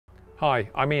Hi,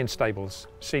 I'm Ian Stables,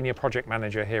 Senior Project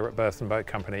Manager here at Berthon Boat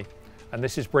Company, and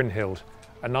this is Brynhilde,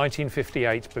 a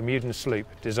 1958 Bermudian sloop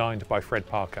designed by Fred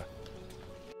Parker.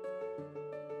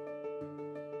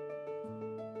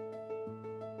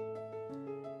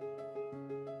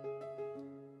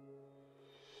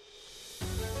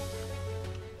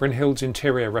 Brynhilde's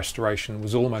interior restoration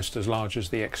was almost as large as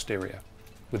the exterior,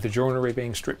 with the joinery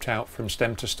being stripped out from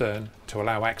stem to stern to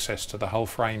allow access to the hull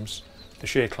frames, the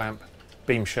shear clamp,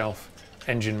 beam shelf,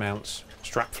 engine mounts,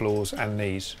 strap floors and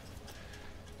knees.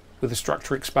 With the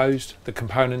structure exposed, the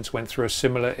components went through a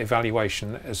similar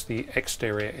evaluation as the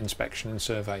exterior inspection and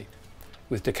survey,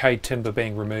 with decayed timber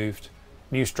being removed,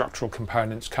 new structural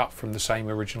components cut from the same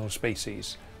original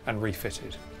species and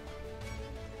refitted.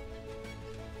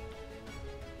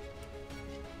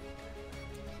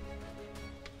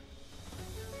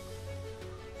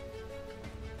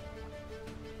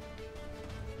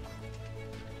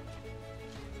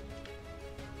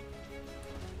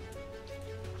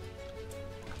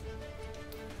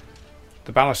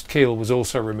 The ballast keel was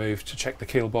also removed to check the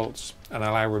keel bolts and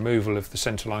allow removal of the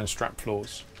centerline strap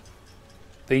floors.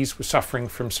 These were suffering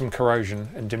from some corrosion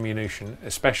and diminution,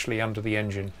 especially under the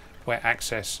engine where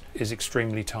access is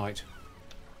extremely tight.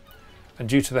 And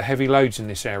due to the heavy loads in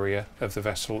this area of the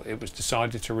vessel, it was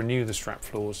decided to renew the strap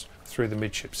floors through the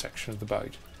midship section of the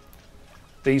boat.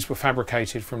 These were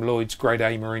fabricated from Lloyd's Grade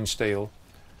A marine steel,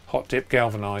 hot dip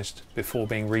galvanised before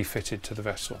being refitted to the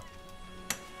vessel.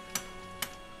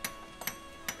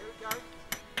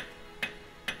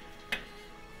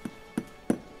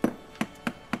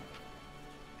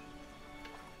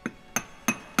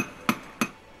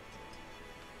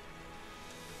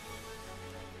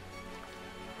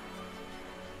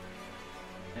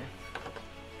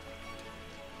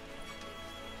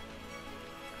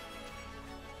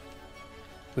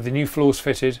 With the new floors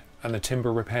fitted and the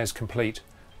timber repairs complete,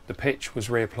 the pitch was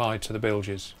reapplied to the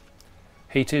bilges.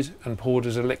 Heated and poured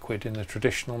as a liquid in the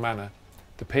traditional manner,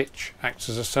 the pitch acts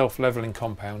as a self-levelling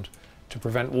compound to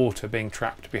prevent water being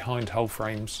trapped behind hull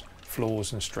frames,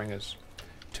 floors and stringers,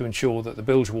 to ensure that the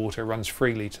bilge water runs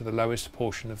freely to the lowest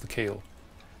portion of the keel,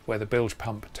 where the bilge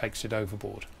pump takes it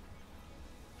overboard.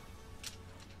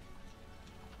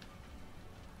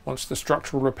 Once the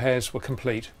structural repairs were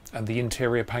complete and the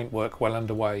interior paintwork well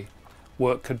underway,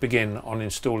 work could begin on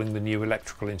installing the new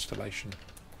electrical installation.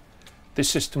 This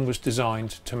system was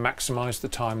designed to maximise the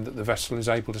time that the vessel is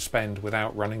able to spend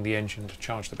without running the engine to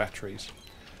charge the batteries,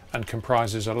 and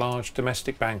comprises a large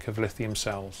domestic bank of lithium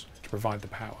cells to provide the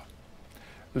power,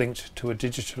 linked to a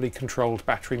digitally controlled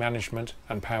battery management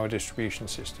and power distribution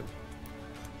system.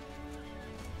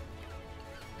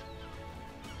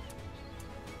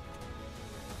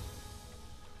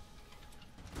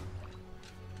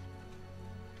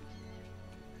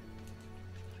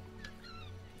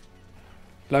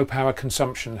 Low power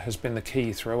consumption has been the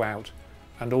key throughout,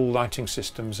 and all lighting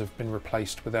systems have been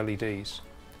replaced with LEDs,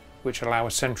 which allow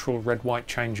a central red-white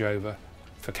changeover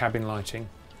for cabin lighting,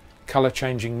 colour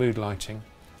changing mood lighting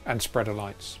and spreader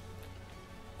lights,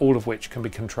 all of which can be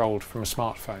controlled from a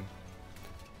smartphone.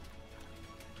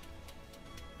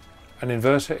 An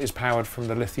inverter is powered from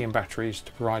the lithium batteries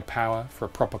to provide power for a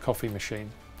proper coffee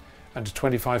machine, and a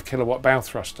 25 kilowatt bow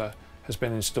thruster has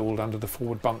been installed under the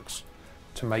forward bunks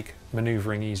to make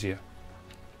manoeuvring easier.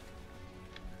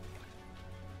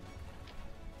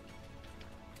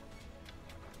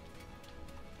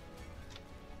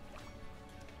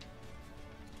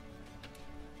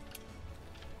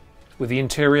 With the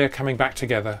interior coming back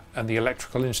together and the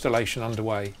electrical installation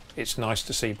underway, it's nice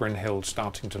to see Brynhilde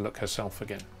starting to look herself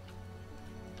again.